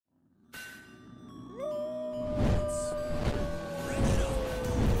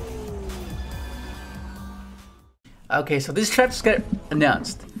Okay, so this trap just got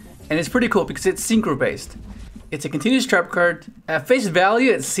announced, and it's pretty cool because it's synchro based. It's a continuous trap card. At face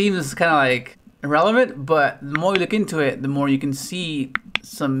value, it seems kind of like irrelevant, but the more you look into it, the more you can see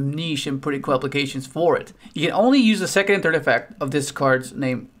some niche and pretty cool applications for it. You can only use the second and third effect of this card's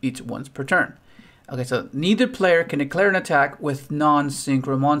name each once per turn. Okay, so neither player can declare an attack with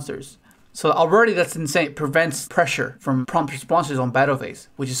non-synchro monsters. So already that's insane. It prevents pressure from prompt responses on battle phase,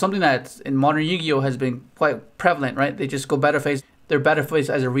 which is something that in modern Yu-Gi-Oh has been quite prevalent, right? They just go battle phase. They're battle phase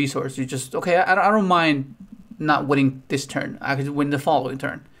as a resource. You just, okay, I don't mind not winning this turn. I could win the following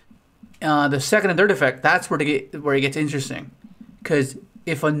turn. The second and third effect, that's where it gets interesting. Because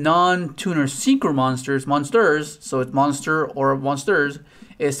if a non-tuner synchro monsters, so it's monster or monsters,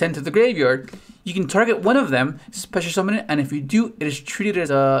 is sent to the graveyard, you can target one of them, special summon it, and if you do, it is treated as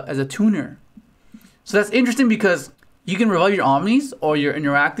a tuner. So that's interesting because you can revive your omnis or your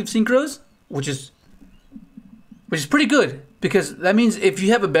interactive synchros, which is pretty good, because that means if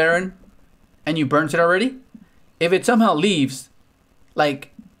you have a Baron and you burnt it already, if it somehow leaves,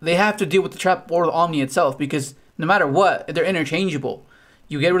 like, they have to deal with the trap or the omni itself, because no matter what, they're interchangeable.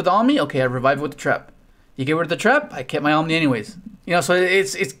 You get rid of the omni, okay, I revive it with the trap. You get rid of the trap, I kept my omni anyways. You know, so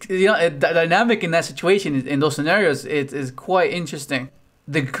it's you know, the dynamic in that situation, in those scenarios, it is quite interesting.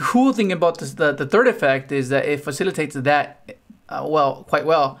 The cool thing about this, the third effect, is that it facilitates that quite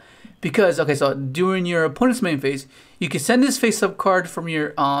well. Because, okay, so during your opponent's main phase, you can send this face-up card from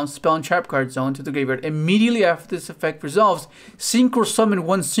your spell and trap card zone to the graveyard. Immediately after this effect resolves, synchro summon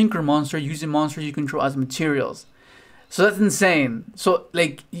one synchro monster using monsters you control as materials. So that's insane. So,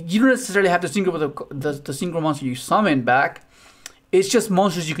 like, you don't necessarily have to synchro with the synchro monster you summon back. It's just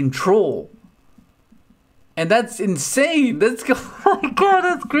monsters you control. And that's insane. That's, oh my god,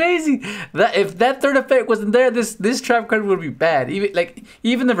 that's crazy. That if that third effect wasn't there, this trap card would be bad.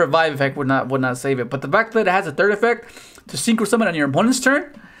 Even the revive effect would not save it. But the fact that it has a third effect to synchro summon on your opponent's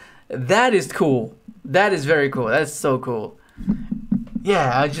turn, that is cool. That is very cool. That's so cool.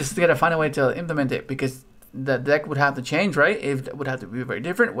 Yeah, I just gotta find a way to implement it, because the deck would have to change, right? It would have to be very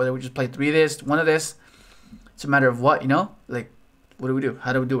different. Whether we just play 3 of this, 1 of this. It's a matter of what, you know? Like, what do we do?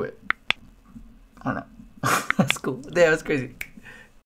 How do we do it? I don't know. That's cool. Yeah, that's crazy.